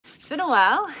been a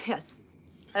while. Yes.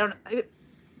 I don't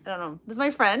know. This is my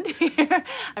friend here.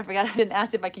 I forgot I didn't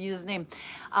ask if I could use his name.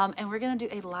 And we're going to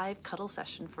do a live cuddle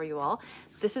session for you all.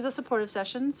 This is a supportive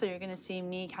session, so you're going to see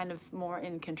me kind of more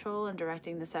in control and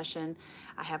directing the session.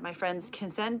 I have my friend's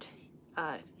consent.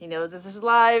 He knows this is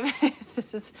live.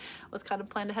 This was kind of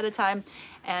planned ahead of time,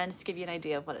 and just to give you an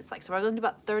idea of what it's like. So we're going to do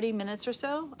about 30 minutes or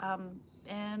so,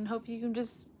 and hope you can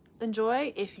just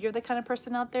enjoy. If you're the kind of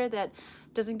person out there that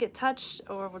doesn't get touched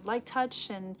or would like touch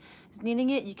and is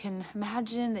needing it, you can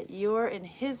imagine that you're in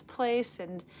his place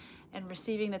and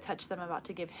receiving the touch that I'm about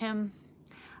to give him.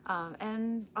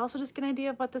 And also just get an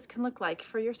idea of what this can look like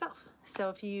for yourself. So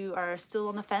if you are still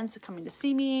on the fence of coming to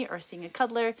see me or seeing a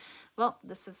cuddler, well,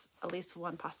 this is at least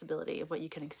one possibility of what you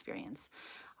can experience.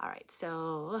 All right,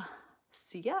 so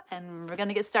see ya, and we're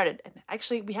gonna get started. And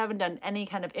actually, we haven't done any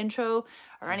kind of intro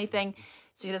or anything,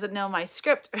 so he doesn't know my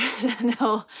script or doesn't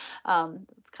know kind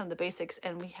of the basics.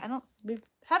 And we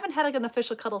haven't had like an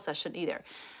official cuddle session either,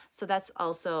 so that's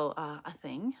also a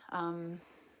thing.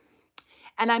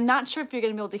 And I'm not sure if you're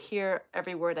gonna be able to hear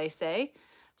every word I say,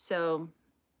 so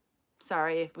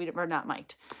sorry if we're not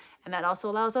mic'd. And that also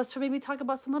allows us to maybe talk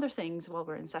about some other things while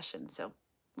we're in session, so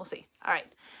we'll see. All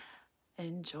right,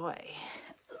 enjoy.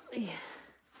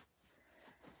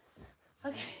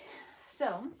 Okay,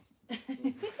 so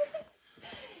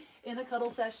in a cuddle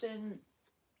session,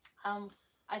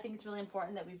 I think it's really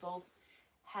important that we both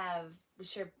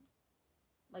share,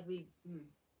 like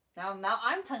now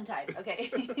I'm tongue-tied,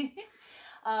 okay.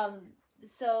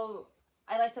 So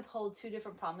I like to hold two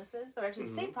different promises, or actually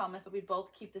the same promise, but we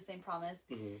both keep the same promise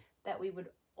that we would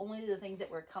only do the things that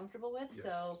we're comfortable with. Yes.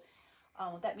 So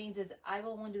what that means is I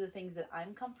will only do the things that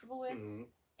I'm comfortable with,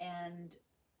 and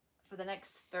for the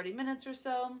next 30 minutes or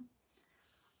so,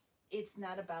 it's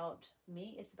not about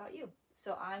me, it's about you.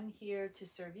 So I'm here to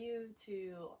serve you,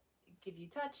 to give you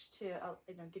touch, to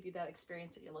give you that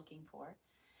experience that you're looking for.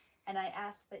 And I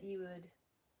ask that you would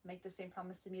make the same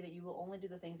promise to me that you will only do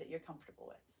the things that you're comfortable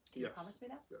with. Can you promise me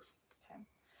that? Yes. Okay.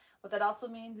 What that also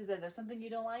means is that if there's something you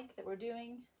don't like that we're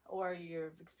doing, or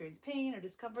you've experienced pain or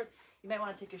discomfort, you might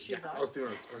want to take your shoes off. I was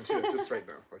doing it just right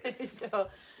now. Okay. There you go.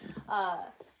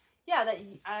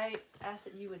 I ask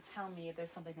that you would tell me if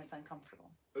there's something that's uncomfortable.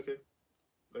 Okay.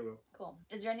 I will. Cool.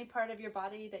 Is there any part of your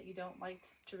body that you don't like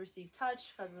to receive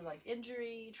touch because of like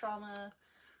injury, trauma?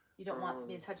 You don't want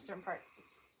me to touch certain parts?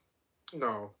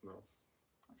 No.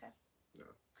 Okay. No.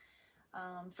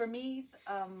 For me,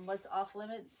 what's off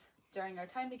limits during our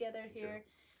time together here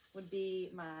would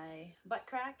be my butt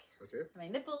crack, my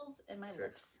nipples, and my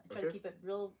lips. I try to keep it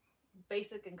real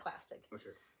basic and classic.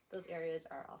 Okay. Those areas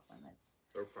are off limits.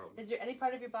 No problem. Is there any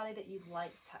part of your body that you'd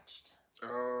like touched?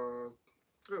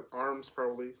 Arms,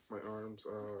 probably. My arms.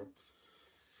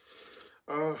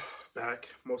 Back,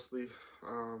 mostly.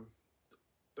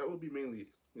 That would be mainly,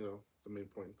 the main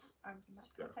points. Arms and back.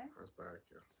 Yeah, okay. Arms, back,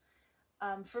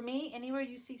 yeah. For me, anywhere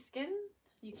you see skin,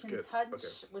 you can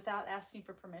touch without asking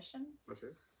for permission.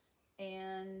 Okay.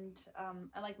 And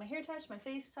I like my hair touch, my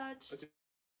face touch. Okay.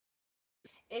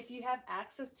 If you have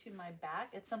access to my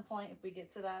back, at some point, if we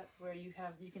get to that where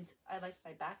I like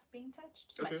my back being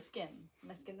touched, my skin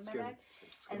to my back.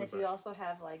 And if you also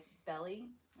have like belly,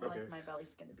 I like my belly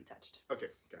skin to be touched. Okay,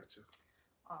 gotcha.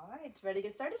 All right, ready to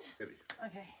get started? Ready.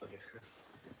 Okay.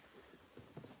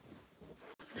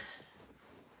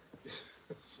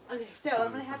 Okay, so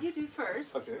I'm going to have you do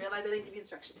first. Okay. Realize I didn't give you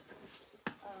instructions.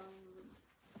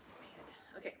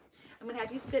 Okay, I'm going to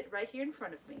have you sit right here in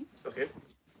front of me. Okay.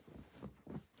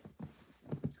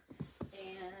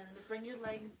 And bring your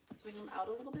legs, swing them out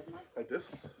a little bit more. Like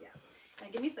this? Yeah.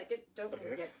 And give me a second. Don't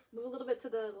move yet. Move a little bit to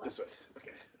the left. This way.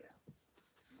 Okay. Yeah.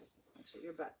 Actually,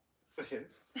 your butt. Okay.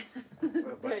 There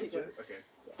you go. Okay.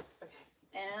 Yeah. Okay.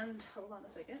 And hold on a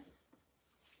second.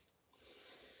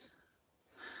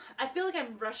 I feel like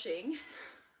I'm rushing.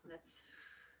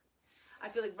 I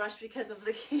feel like rushed because of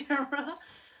the camera.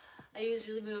 I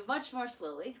usually move much more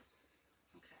slowly.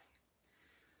 Okay.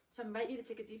 So I invite you to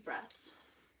take a deep breath.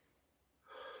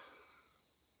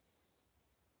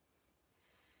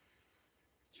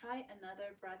 Try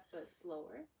another breath, but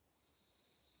slower.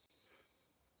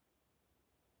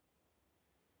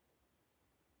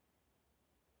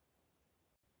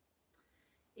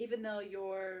 Even though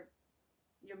your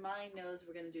mind knows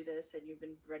we're going to do this and you've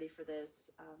been ready for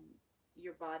this,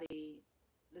 your body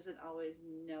doesn't always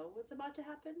know what's about to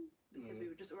happen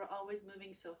because we're always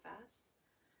moving so fast.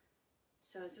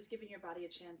 So it's just giving your body a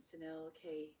chance to know,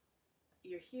 okay,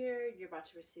 you're here, you're about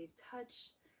to receive touch.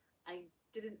 I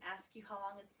didn't ask you how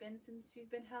long it's been since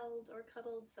you've been held or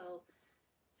cuddled, so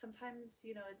sometimes,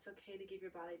 it's okay to give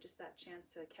your body just that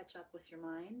chance to catch up with your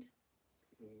mind.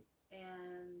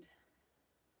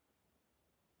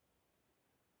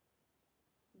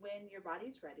 when your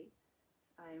body's ready,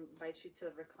 I invite you to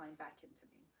recline back into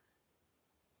me.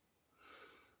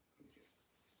 Okay.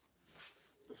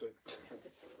 That's it.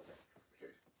 Hips a little bit.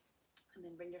 Okay. And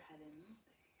then bring your head in.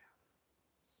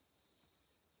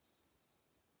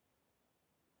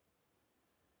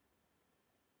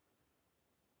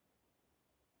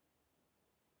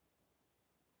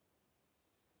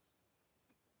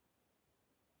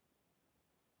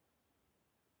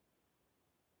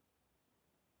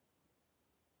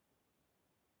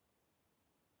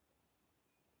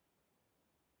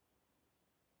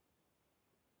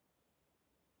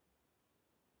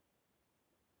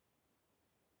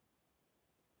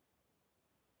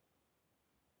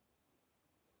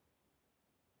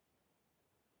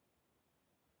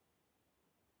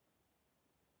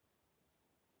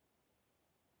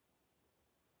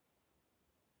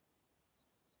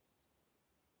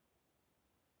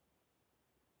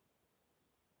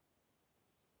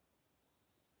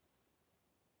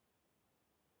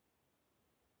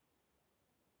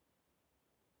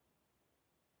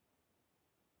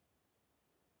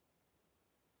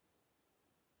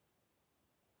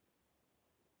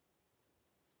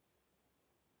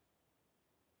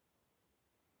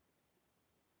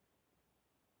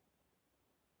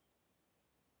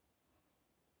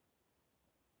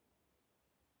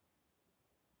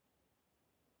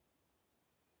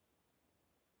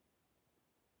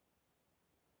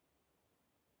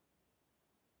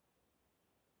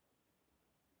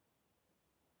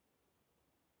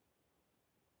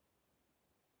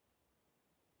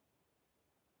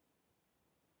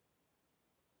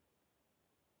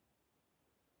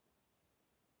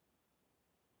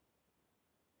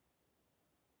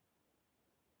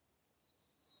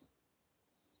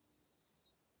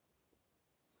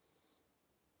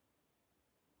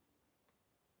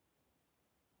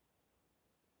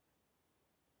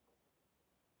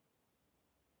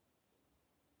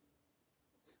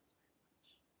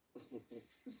 There you go.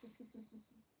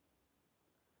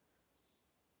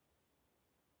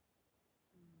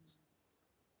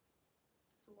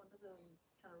 So one of the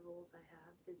kind of rules I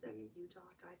have is that you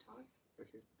talk, I talk.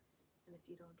 Okay. And if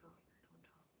you don't talk, I don't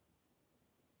talk.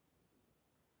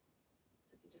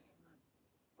 So if you just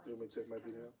Do you want me to take my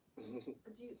video?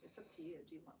 It's up to you.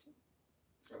 Do you want to?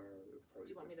 It's probably. Do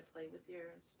you want me to play with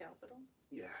your scalp at all?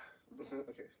 Yeah.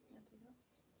 Okay. Yeah, do you go?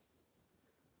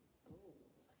 Oh,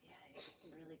 yeah, you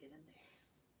can really get in there.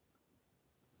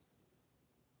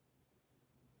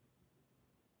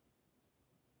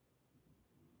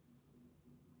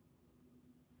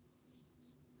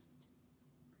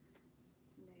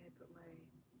 May I put my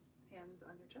hands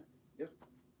on your chest? Yep.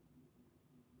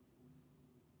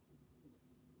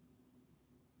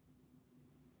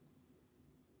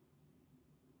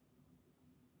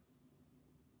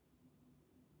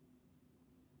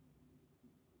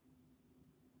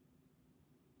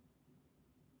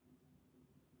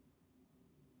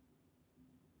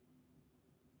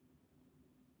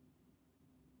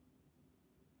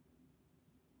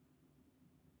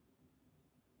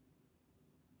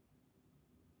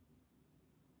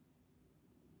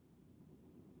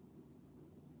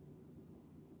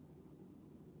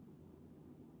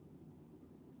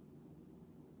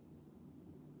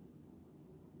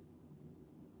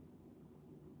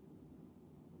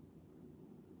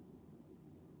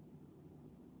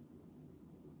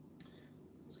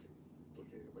 It's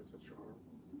okay if I touch your arm.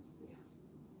 Yeah.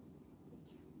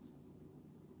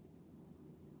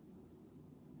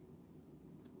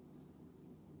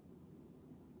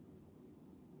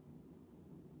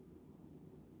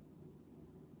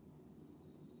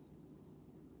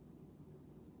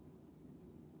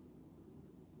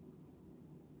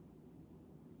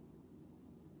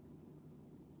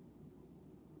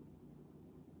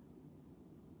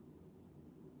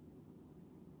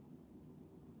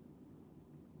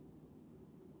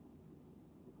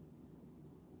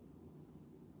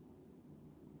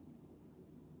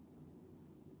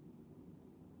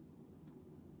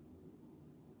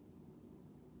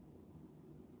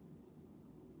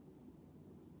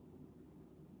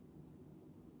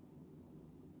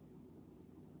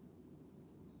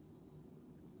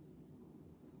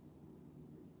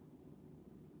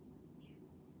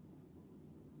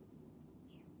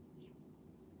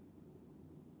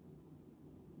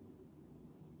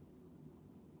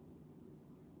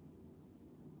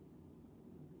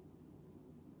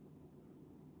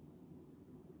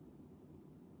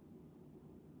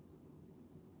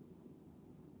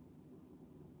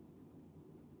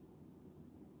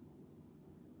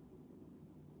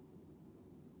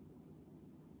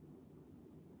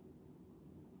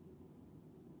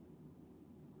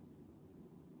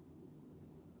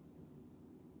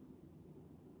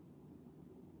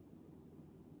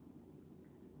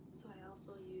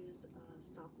 also use a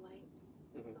stoplight.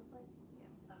 Mhm. Stoplight?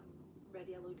 Yeah. Red,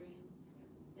 yellow, green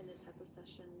in this type of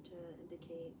session to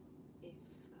indicate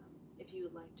if you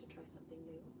would like to try something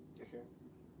new. Okay.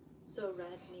 So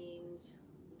red means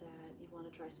that you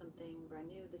want to try something brand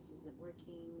new. This isn't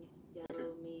working.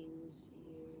 Yellow means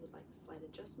you would like a slight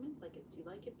adjustment, like you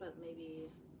like it, but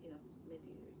maybe maybe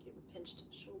you have a pinched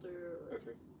shoulder, or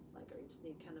Okay. or you just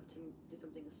need kind of to do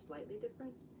something slightly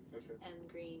different. Okay. And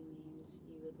green means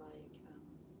you would like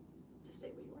to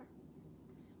stay where you are.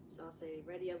 So I'll say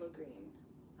red, yellow, green,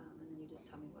 and then you just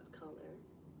tell me what color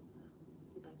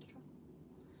you'd like to try.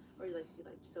 Or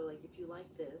so if you like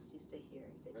this, you stay here,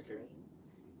 you say it's Okay. green.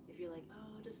 If you're like,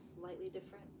 oh, just slightly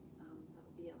different, that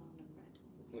would be yellow and then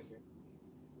red. Okay.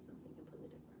 Something completely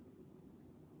different.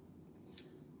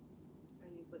 Or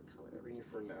you what color? Green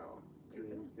for now. Green.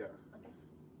 Green. Yeah. Okay.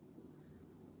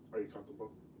 Are you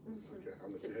comfortable? Mm-hmm. Okay.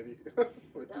 I'm not too heavy.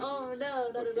 Oh no,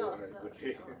 not okay, at all. right, No,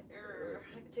 okay. no.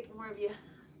 I can take more of you.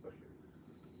 Okay.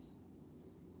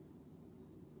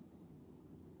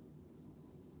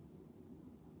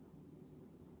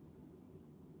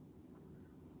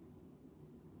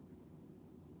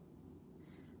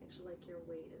 Actually, like your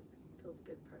weight feels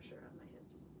good pressure on my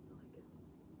hips. I like it.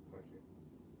 Okay.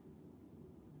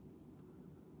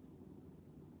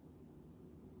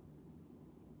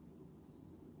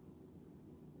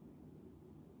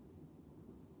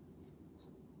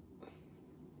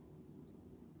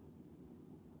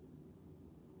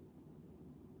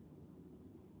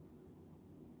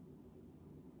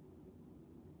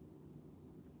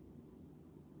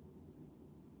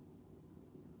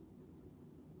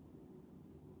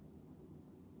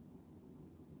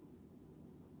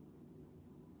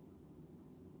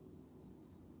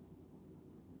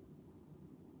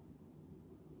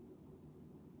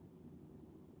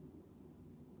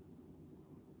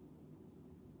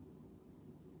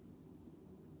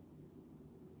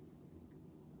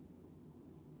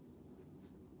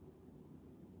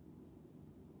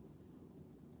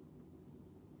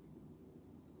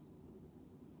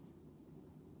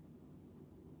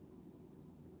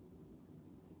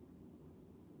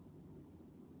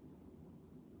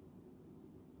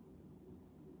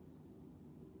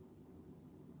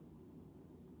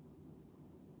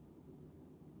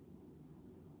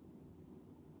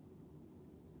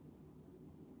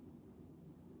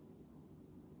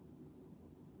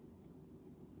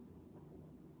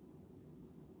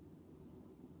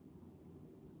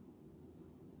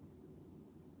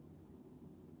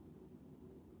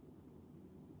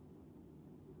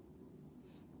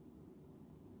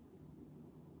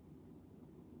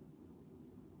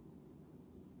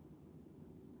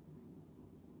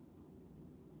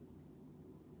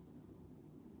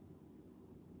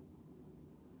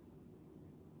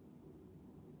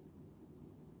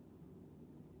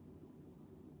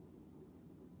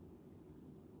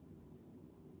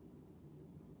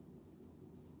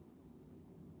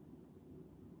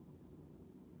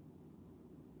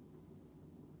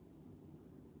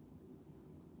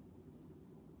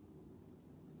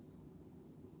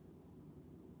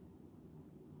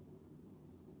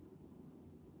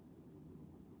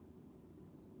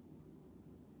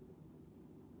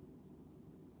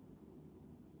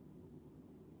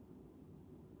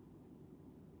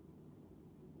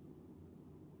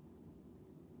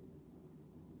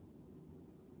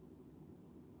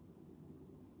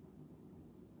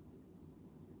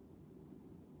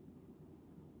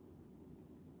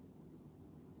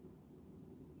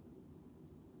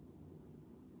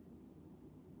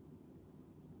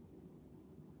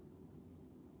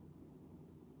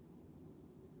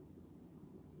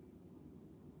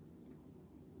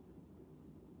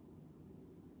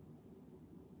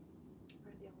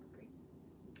 Red, yellow, green.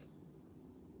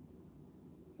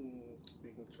 We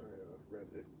can try red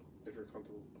if you're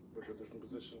comfortable with a different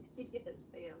position. Yes,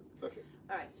 I am. Okay.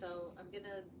 All right, so I'm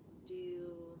gonna do.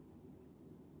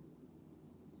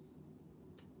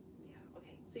 Yeah.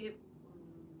 Okay. So you have.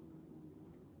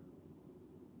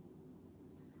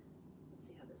 Let's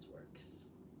see how this works.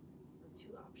 The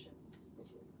two options.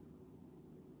 That's right.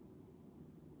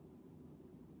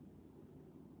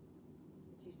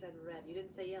 So you said red. You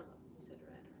didn't say yellow. You said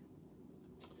red,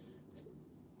 right?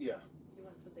 Yeah. Do you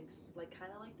want something like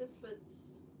kind of like this, but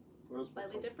What else?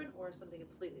 slightly different, or something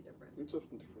completely different? It's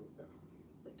something different. Yeah.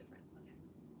 Completely different.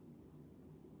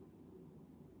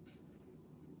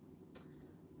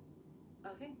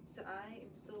 Okay. Okay. So I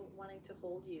am still wanting to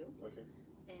hold you. Okay.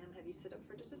 And have you sit up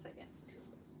for just a second. Okay.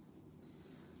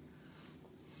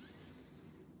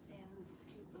 And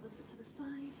scoot a little bit to the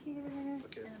side here.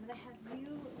 Okay. And I'm gonna have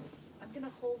you. I'm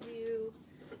gonna hold you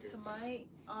Okay. So my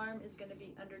arm is gonna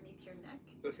be underneath your neck,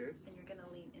 Okay. and you're gonna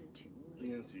lean into me.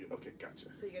 Lean into you. Okay,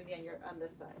 gotcha. So you're gonna be on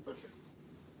this side. Okay.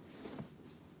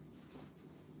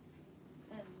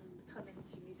 And come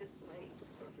into me this way.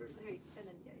 Okay. There you, and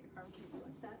then yeah, your arm can be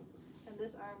like that. And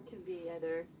this arm can be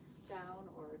either down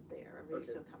or there, wherever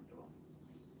you feel comfortable.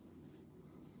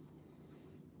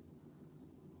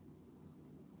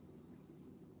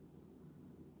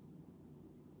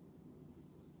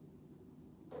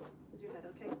 Is your head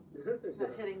okay? It's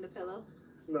not hitting the pillow?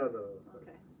 No.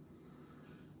 Okay.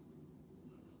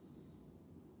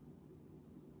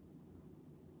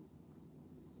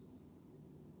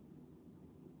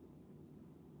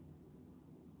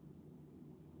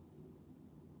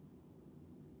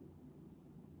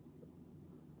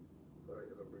 Sorry,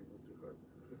 I'm breathing too hard.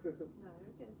 No,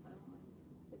 you're good. I don't mind.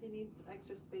 If you need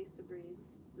extra space to breathe,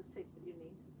 just take what you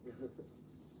need.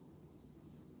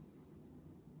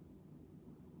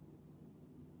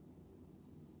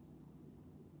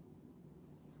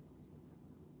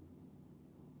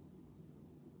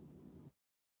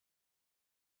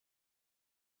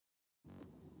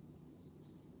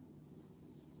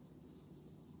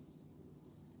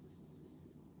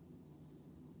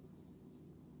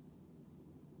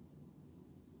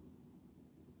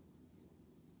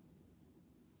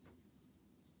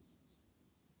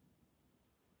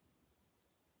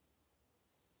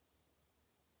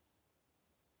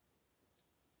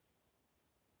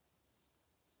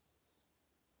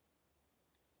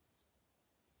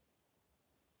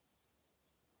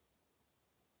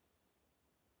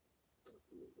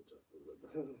 Just a little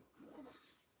bit.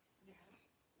 Your head.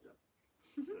 Yep.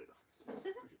 There you go.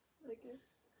 Okay.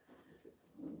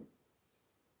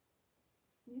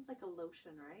 You need like a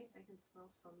lotion, right? I can smell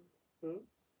some. Hmm?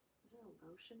 Is there a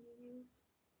lotion you use?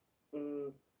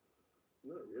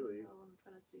 Not really. Oh, I'm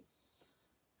trying to see.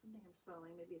 Something I'm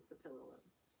smelling. Maybe it's the pillow.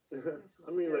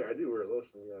 I mean, like, I do wear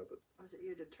lotion, yeah, but. Or is it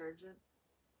your detergent?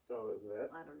 Oh, is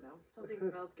that? I don't know. Something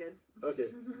smells good. Okay.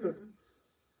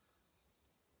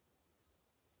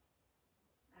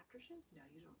 Aftershave? No,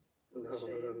 you don't.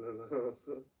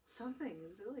 No. Something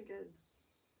is really good.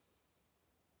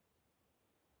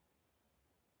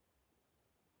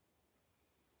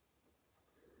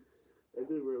 I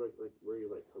do wear like very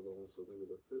light cologne, so maybe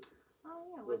that's it. Oh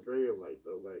yeah. Like very light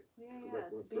though, like. Yeah,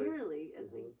 like it's once, barely. like,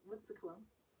 I think. What's the cologne?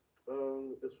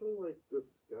 It's from like this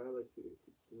guy, like he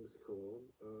uses cologne.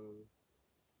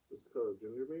 It's called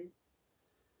Ginger Me,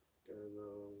 and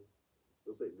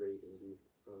it's like very indie.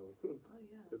 Oh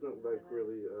yeah. It's not like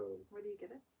really Where do you get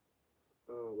it?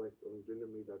 like on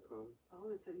gingerme.com. Oh,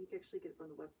 it's you can actually get it from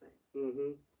the website.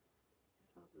 Mm-hmm. It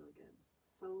smells really good.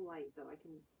 So light though, I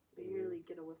can barely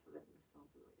get a whiff of it, and it smells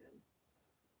really good.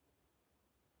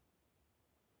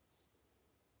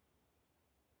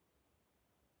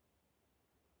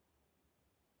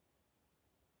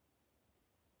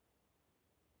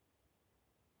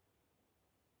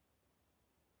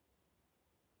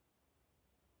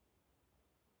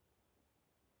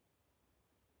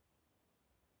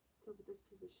 So with this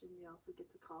position, you also get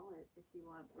to call it if you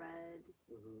want red,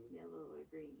 yellow, or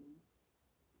green.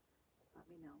 Let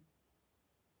me know.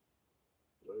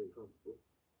 Are you comfortable?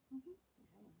 Okay.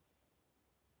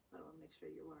 I want to make sure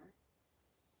you are.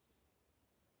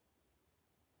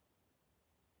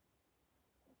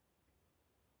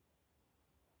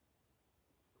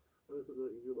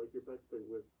 You like your back thing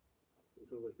with? It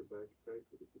sounds like your back, right?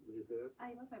 Would you say that?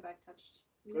 I like my back touched.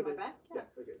 You need my back? Yeah.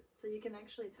 Okay. So you can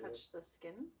actually touch the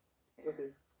skin. Here.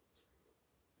 Okay.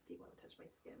 If you want to touch my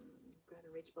skin, go ahead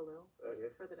and reach below.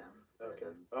 Okay. Further down. Okay.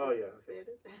 Down. Oh yeah. Okay. There it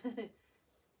is.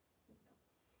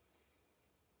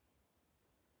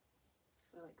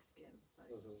 I like skin. I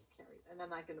carry, and I'm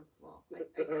not gonna. Well, I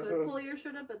could pull your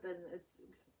shirt up, but then it's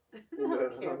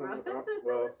on camera.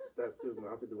 Well, that too.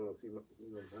 I think they want to see my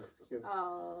skin.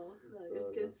 Oh, no, your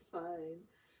skin's fine.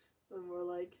 And we're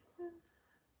like,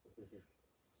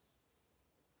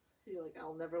 you're like,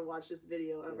 I'll never watch this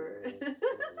video ever. Do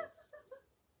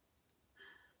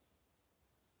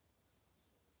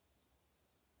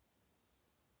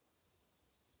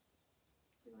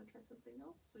you want to try something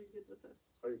else? Or are you good with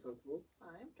this? Are you comfortable?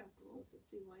 I'm comfortable. Okay.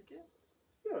 Do you like it?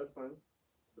 Yeah, it's fine.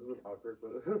 It's a little awkward,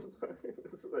 but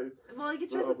it's like. Well, you can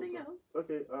try something else.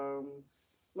 Okay. No,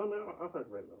 I'll find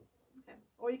right now. Okay.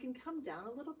 Or you can come down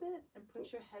a little bit and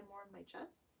put your head more on my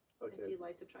chest. Okay. If you'd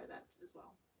like to try that as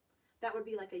well. That would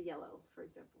be like a yellow, for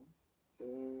example.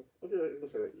 Okay, I can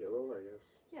try that yellow, I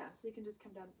guess. Yeah, so you can just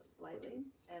come down slightly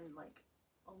and like,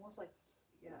 almost like,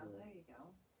 yeah, there you go.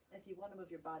 If you want to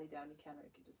move your body down, you can, or you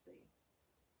can just see.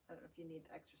 I don't know if you need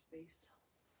the extra space.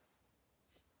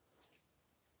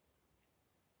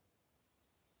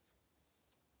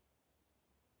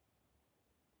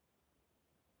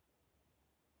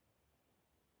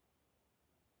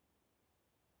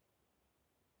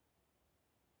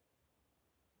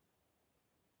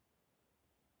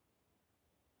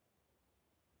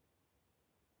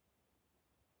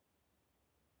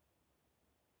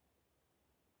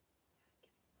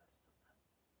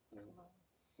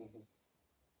 Mm-hmm.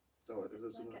 Oh, is it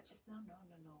It's too like much? it's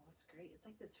no. It's great. It's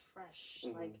like this fresh,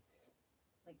 Mm-hmm.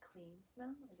 like clean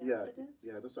smell. Is that Yeah, what it is?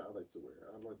 yeah, that's what I like to wear.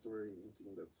 I don't like to wear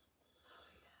anything that's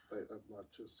Oh like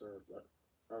obnoxious or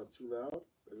like too loud.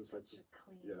 yeah. It's It's like, such a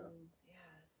clean. yeah.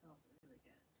 Yeah, it smells really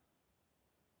good.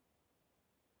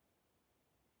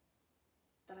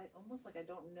 That I almost like I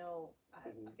don't know.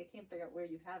 Mm-hmm. Like I can't figure out where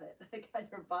you have it. Like on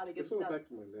your body It's gets on the stuck. back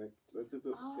of my neck. That's just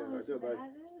a, Oh, yeah, I is did like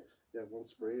that it? yeah one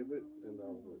spray of it, and I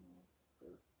was like, Mm,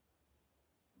 yeah.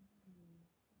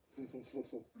 that's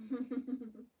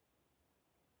nice.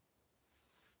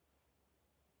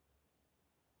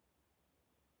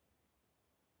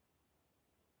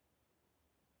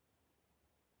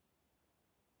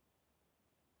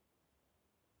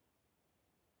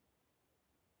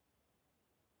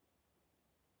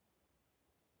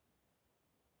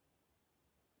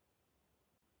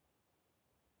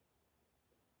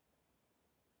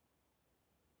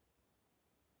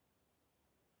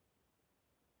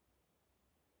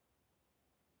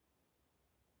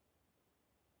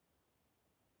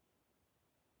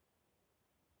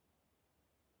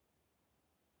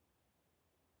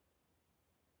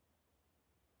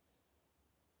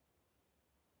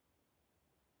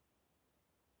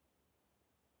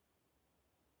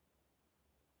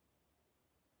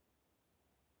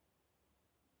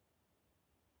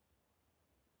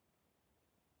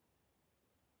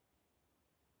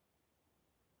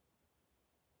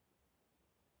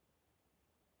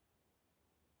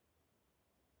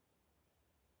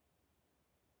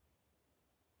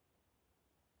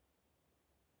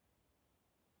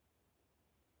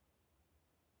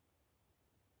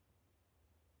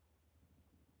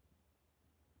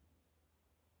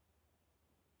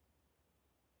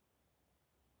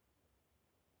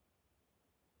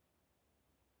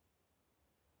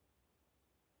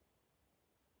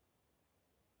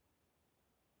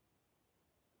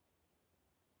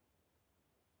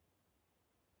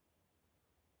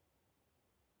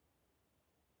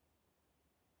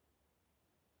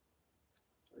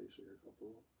 Are you sure you're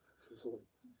comfortable? Cause like,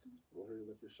 will hurt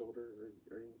like your shoulder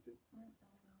or anything? No.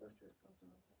 Okay. Those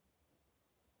are all good.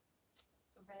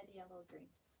 Red, yellow, green.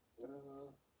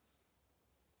 Uh,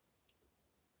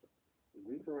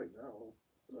 green for right now.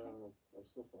 Okay. I'm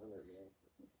still fine right now.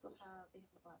 We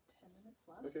have about 10 minutes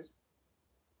left. Okay.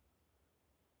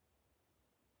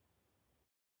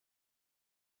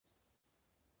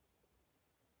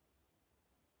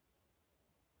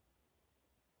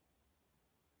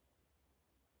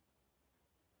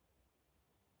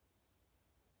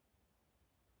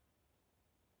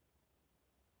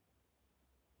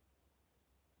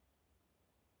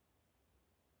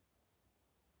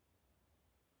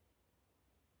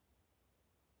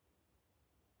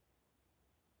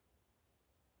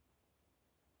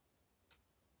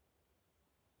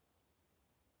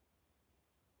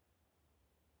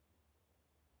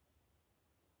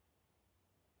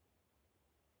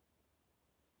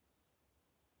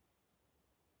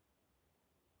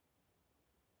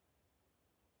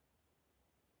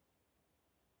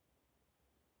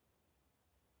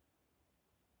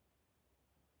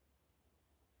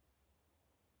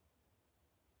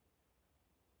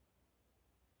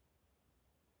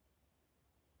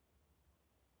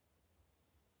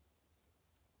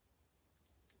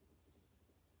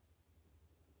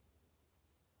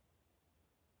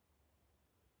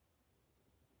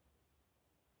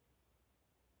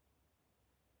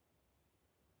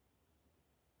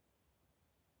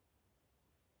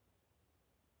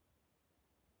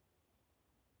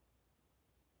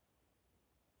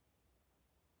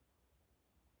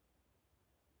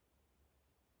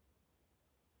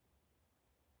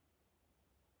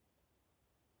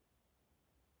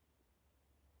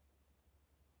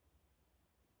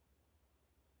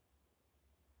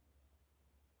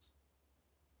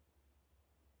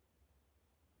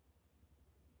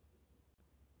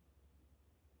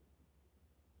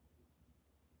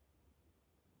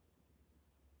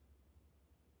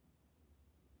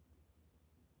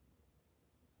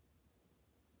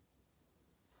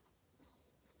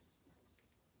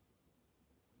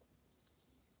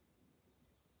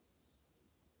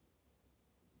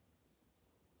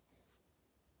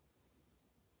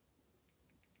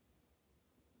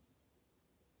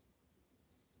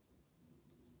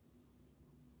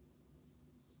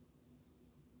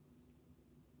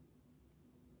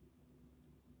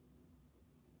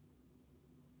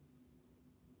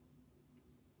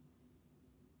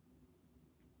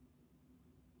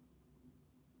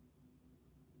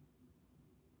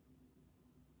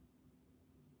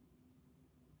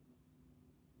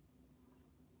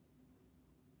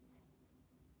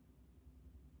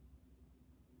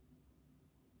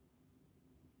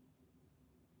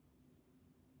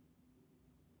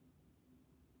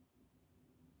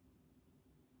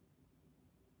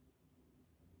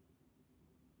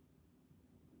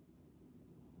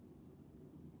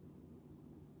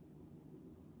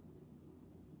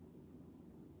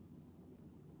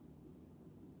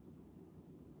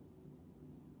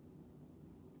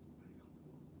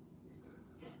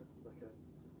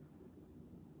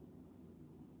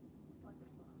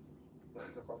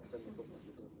 Depends on what's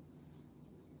going on.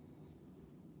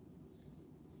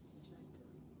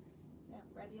 Yeah,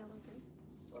 red, yellow, green.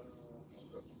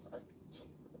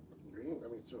 Green. I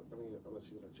mean, so, unless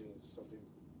you want to change something,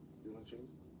 you want to change?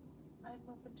 I'm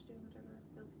open to doing whatever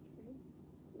feels good for you.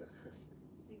 Yeah.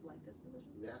 Do you like this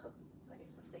position? Yeah. Okay,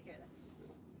 let's take care of that.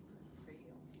 This is for you.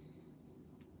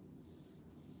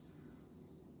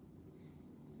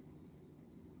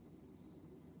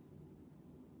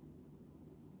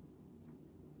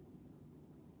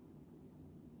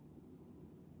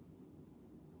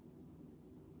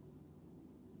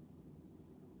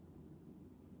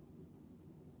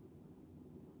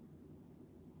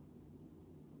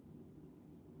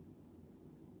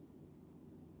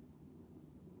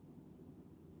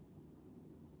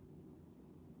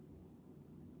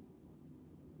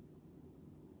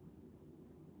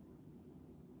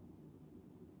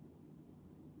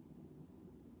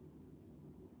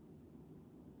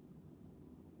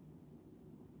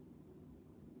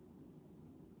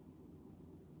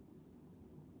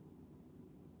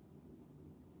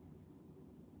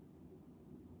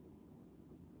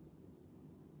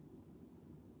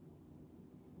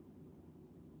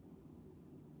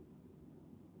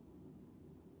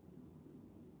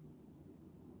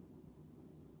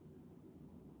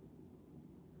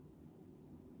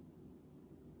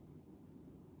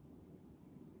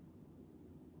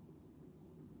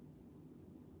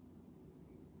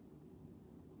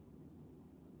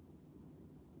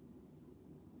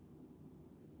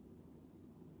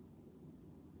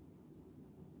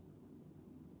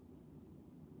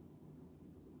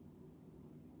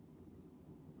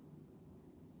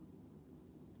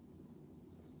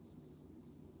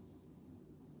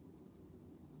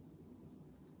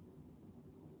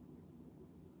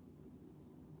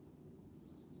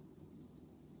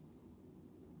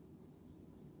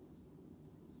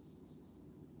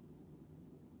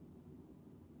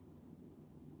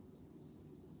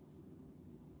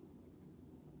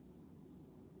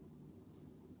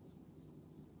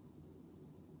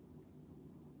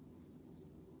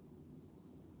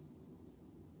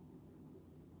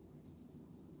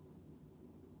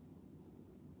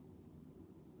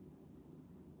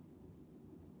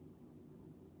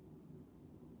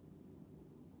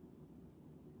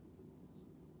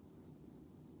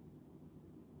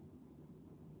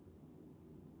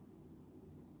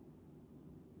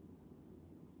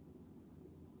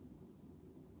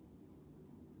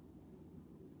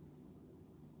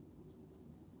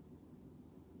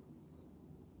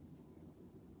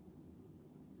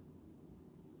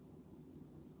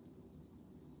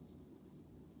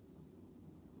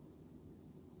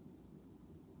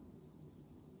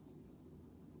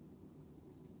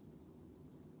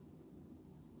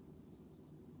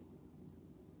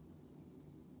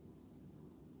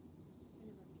 We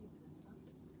have a few minutes left.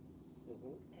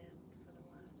 Mm-hmm. And for the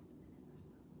last minute or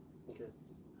so, Okay.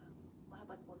 we'll have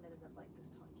like 1 minute of like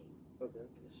just talking. Okay.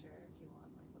 You can share if you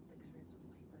want like what the experience was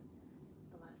like, but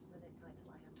the last minute I like to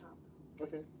lie on top.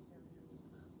 Okay. And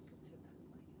then you can see what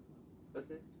that's like as well.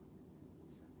 Okay.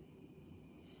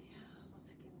 So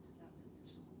let's get into that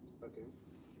position. Okay.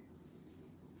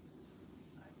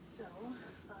 Alright, so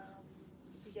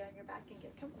you get on your back and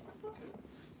get comfortable. Okay.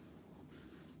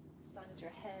 As long as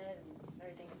your head and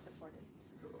everything is supported.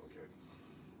 Okay.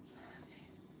 Okay.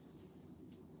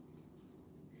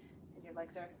 And your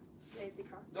legs are ready to be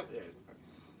crossed? Oh, yeah, it's fine.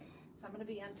 Okay. So I'm going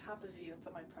to be on top of you and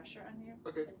put my pressure on you.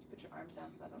 Okay. And you put your arms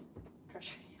down so I don't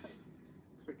pressure you.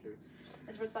 Okay.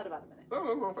 It's for about a minute. No,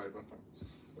 I'm fine.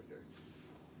 Okay.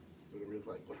 We're gonna be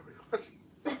like, what are we watching?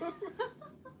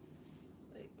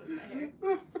 Like, with my hair.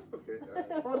 Okay.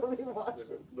 What are we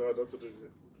watching? No, that's what it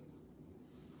is.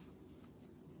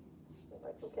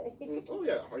 That's okay. Oh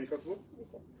yeah. Are you comfortable?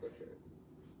 Yeah. Okay.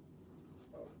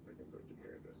 Oh, I can put it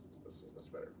here. This is much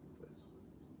better place.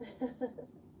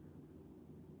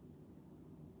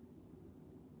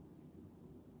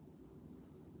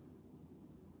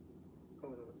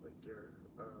 Oh no, like your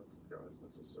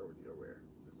audience is already aware.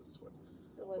 This is what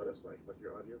it's like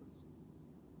your audience.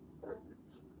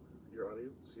 Your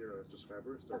audience, your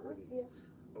subscribers, they're already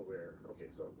aware. Okay,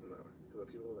 so no, because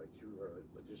the people like you are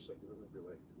like just checking them and be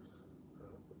like,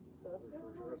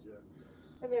 yeah.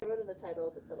 I mean, I wrote in the title,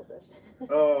 it's a Cuddle session.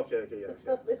 Oh, okay, yeah.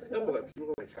 Yeah, but like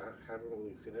people like haven't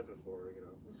really seen it before, you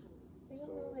know. They don't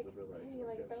So know, like, they'll be like, hey,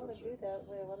 like okay, if I want to that's do right. that,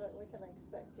 what can I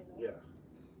expect, you know? Yeah.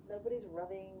 Nobody's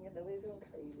rubbing, nobody's going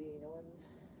crazy, no one's,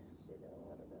 you know,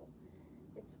 I don't know.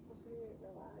 It's supposed to be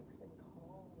relaxed and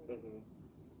calm. Mm-hmm.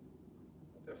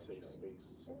 A safe space,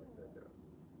 something like that.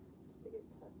 Just to get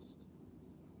touched.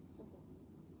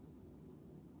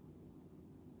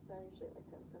 I usually like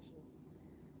to have sessions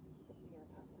with me on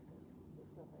top of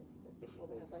so nice to people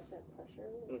that have like that pressure.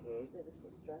 Mhm. They just so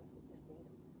stressed. They just need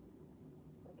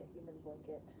like a human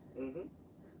blanket. Mhm.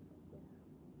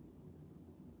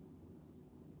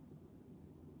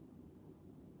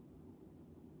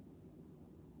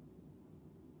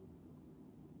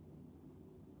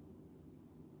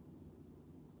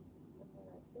 And then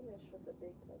I finish with a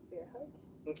big like bear hug.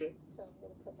 Okay. So I'm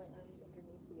gonna put my arms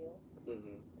underneath you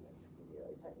Mhm. and then squeeze you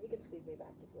really tight. You can squeeze me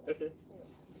back if you like. Okay. You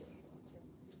don't have to if you want to.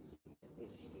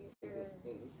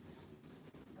 Mhm.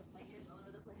 My hair's all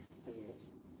over the place. Mhm.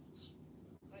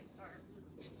 My arms.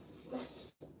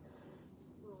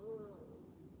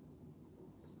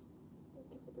 Thank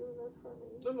you for doing this for me.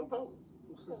 No, no problem.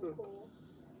 So cool.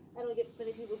 I don't get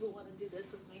many people who want to do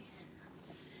this with me.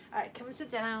 All right, come and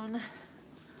sit down.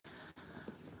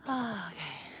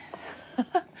 Okay.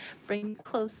 Bring me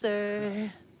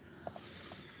closer.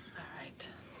 All right.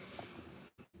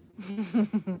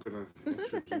 I'm gonna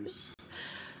introduce.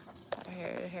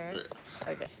 Here.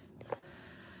 Okay.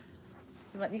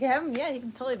 You can have him? Yeah, you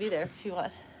can totally be there if you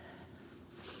want.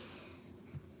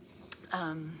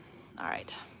 All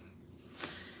right.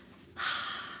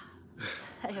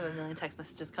 I have a million text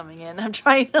messages coming in. I'm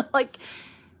trying to like,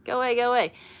 go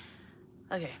away.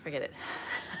 Okay, forget it.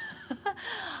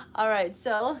 All right,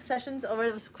 so session's over.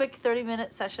 It was a quick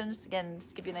 30-minute session. Just again,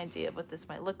 just give you an idea of what this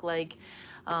might look like.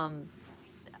 You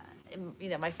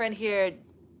know, my friend here,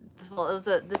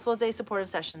 this was a supportive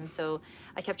session, so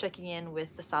I kept checking in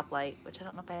with the stoplight, which I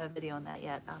don't know if I have a video on that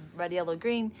yet. Red, yellow,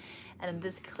 green, and in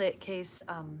this case,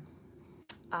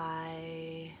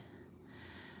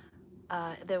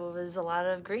 there was a lot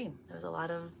of green. There was a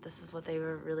lot of this is what they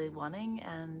were really wanting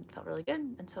and felt really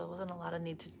good. And so it wasn't a lot of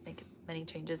need to make many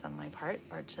changes on my part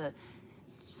or to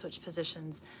switch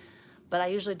positions. But I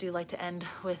usually do like to end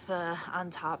with on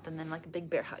top and then like a big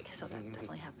bear hug. So that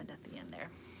definitely happened at the end there.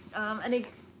 Any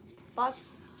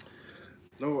thoughts?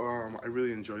 No, I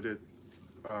really enjoyed it.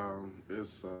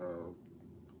 It's a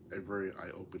very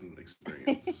eye-opening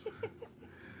experience.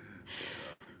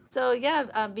 So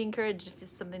yeah, be encouraged if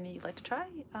it's something that you'd like to try.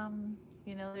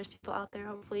 You know, there's people out there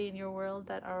hopefully in your world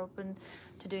that are open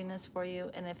to doing this for you.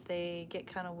 And if they get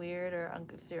kind of weird or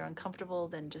if you're uncomfortable,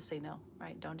 then just say no,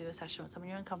 right? Don't do a session with someone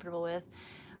you're uncomfortable with.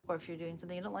 Or if you're doing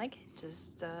something you don't like,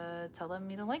 just tell them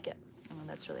you don't like it. I mean,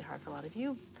 that's really hard for a lot of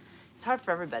you. It's hard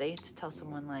for everybody to tell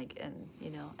someone like, and you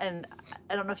know, and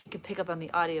I don't know if you could pick up on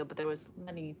the audio, but there was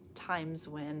many times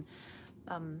when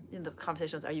in the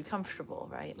conversation was, are you comfortable,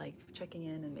 right? Like checking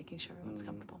in and making sure everyone's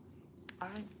comfortable. All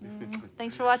right.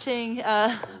 Thanks for watching.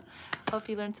 Hope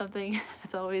you learned something.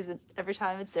 It's always, every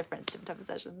time it's different type of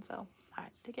session. So, all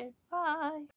right, take care. Bye.